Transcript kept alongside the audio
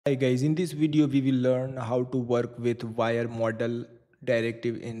Hi guys, in this video we will learn how to work with wire model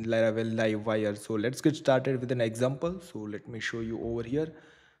directive in Laravel Livewire. So let's get started with an example. So let me show you over here.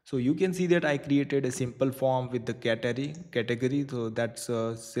 So you can see that I created a simple form with the category. So that's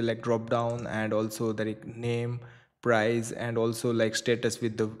a select drop down and also the name, price and also like status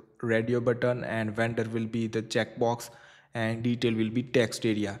with the radio button, and vendor will be the checkbox and detail will be text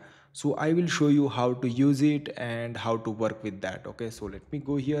area. So I will show you how to use it and how to work with that. Okay, so let me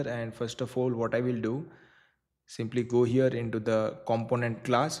go here, and first of all what I will do, simply go here into the component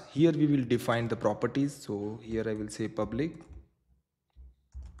class. Here we will define the properties. So here I will say public,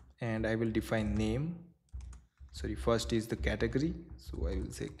 and I will define name. Sorry, first is the category, so I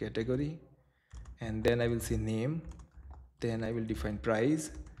will say category, and then I will say name, then I will define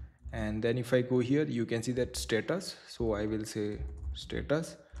price, and then if I go here you can see that status, so I will say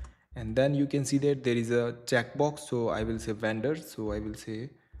status, and then you can see that there is a checkbox, so I will say vendors, so I will say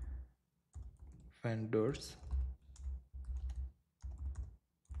vendors,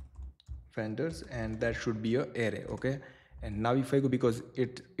 and that should be a array. Okay, and now if I go, because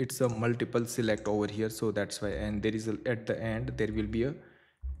it's a multiple select over here, so that's why, and there is a, at the end there will be a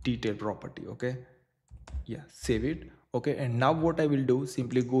detail property. Okay, yeah, save it. Okay, and now what I will do,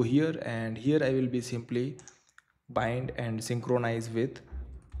 simply go here, and here I will be simply bind and synchronize with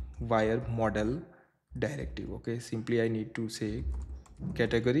wire model directive. Okay, simply I need to say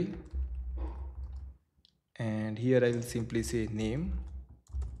category, and here I will simply say name.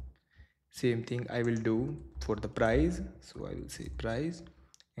 Same thing I will do for the price, so I will say price,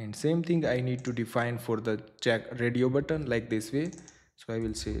 and same thing I need to define for the check radio button like this way, so I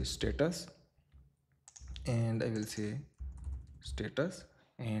will say status, and I will say status,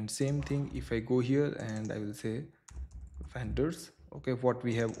 and same thing if I go here and I will say vendors. Okay, what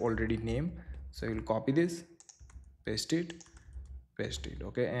we have already named, so I will copy this, paste it,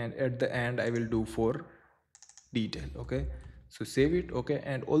 okay, and at the end I will do for detail. Okay, so save it. Okay,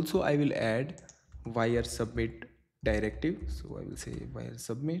 and also I will add wire submit directive, so I will say wire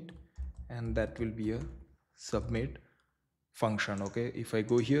submit, and that will be a submit function. Okay, if I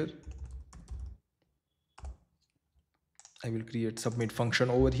go here, I will create submit function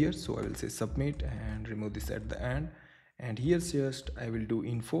over here, so I will say submit and remove this at the end, and here's just I will do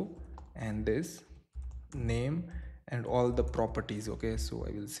info and this name and all the properties. Okay, so I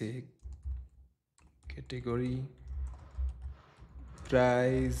will say category,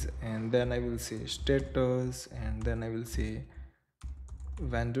 price, and then I will say status, and then I will say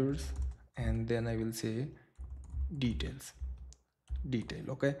vendors, and then I will say detail.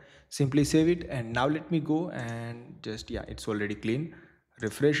 Okay, simply save it, and now let me go and just, yeah, it's already clean,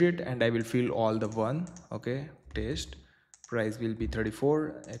 refresh it, and I will fill all the one. Okay, test, price will be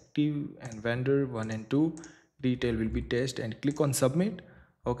 34, active and vendor 1 and 2, detail will be test, and click on submit.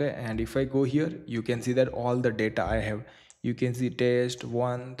 Okay, and if I go here you can see that all the data I have, you can see test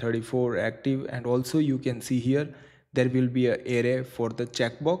 1, 34 active, and also you can see here there will be a array for the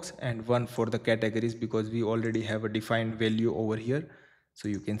checkbox and one for the categories, because we already have a defined value over here, so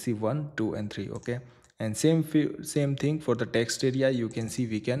you can see 1, 2 and 3. Okay, and same thing for the text area, you can see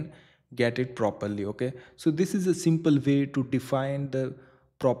we can get it properly. Okay, so this is a simple way to define the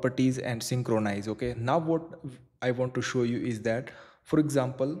properties and synchronize. Okay, now what I want to show you is that, for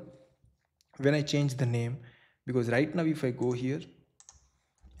example, when I change the name, because right now if I go here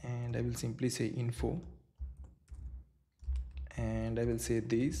and I will simply say info, and I will say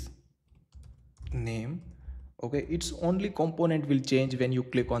this name. Okay, its only component will change when you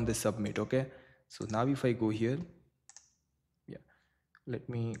click on the submit. Okay, so now if I go here, yeah, let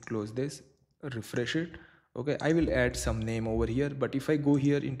me close this, refresh it. Okay, I will add some name over here, but if I go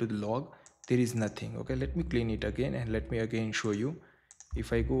here into the log, there is nothing. Okay, let me clean it again, and let me again show you.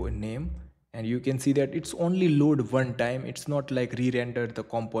 If I go name, and you can see that it's only load one time, it's not like re-render the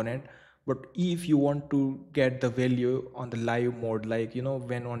component. But if you want to get the value on the live mode, like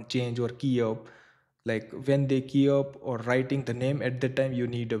when on change or key up, like when they key up or writing the name, at that time you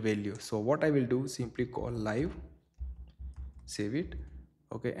need a value. So what I will do, simply call live, save it.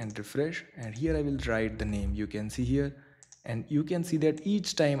 Okay, and refresh, and here I will write the name, you can see here, and you can see that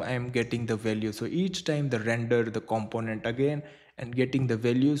each time I am getting the value, so each time the render the component again and getting the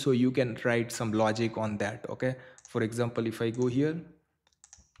value, so you can write some logic on that. Okay, for example, if I go here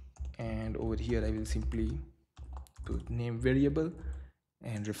and over here I will simply put name variable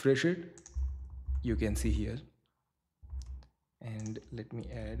and refresh it, you can see here, and let me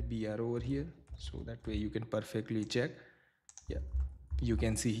add br over here, so that way you can perfectly check. Yeah, you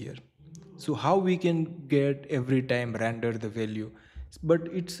can see here. So how we can get every time render the value, but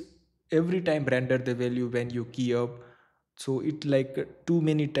it's every time render the value when you key up so it like too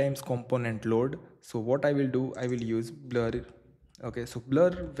many times component load. So what I will do, I will use blur. Okay, so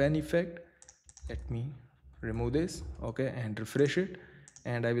blur when effect, let me remove this, okay, and refresh it,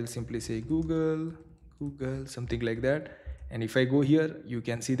 and I will simply say Google something like that. And if I go here, you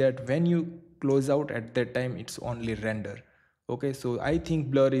can see that when you close out at that time, it's only render. Okay, so I think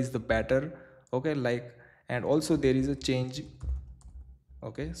blur is the better. Okay, like, and also there is a change.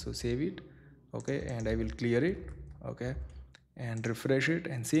 Okay, so save it. Okay, and I will clear it. Okay, and refresh it,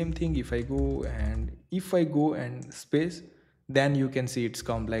 and same thing if I go, and if I go and space, then you can see it's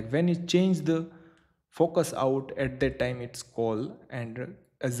come, like when it change the focus out, at that time it's call and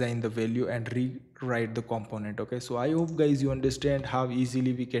assign the value and rewrite the component. Okay, so I hope guys you understand how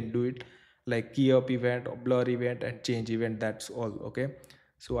easily we can do it, like key up event, blur event, and change event, that's all. Okay,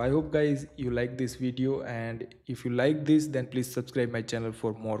 so I hope guys you like this video, and if you like this, then please subscribe my channel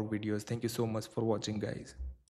for more videos. Thank you so much for watching guys.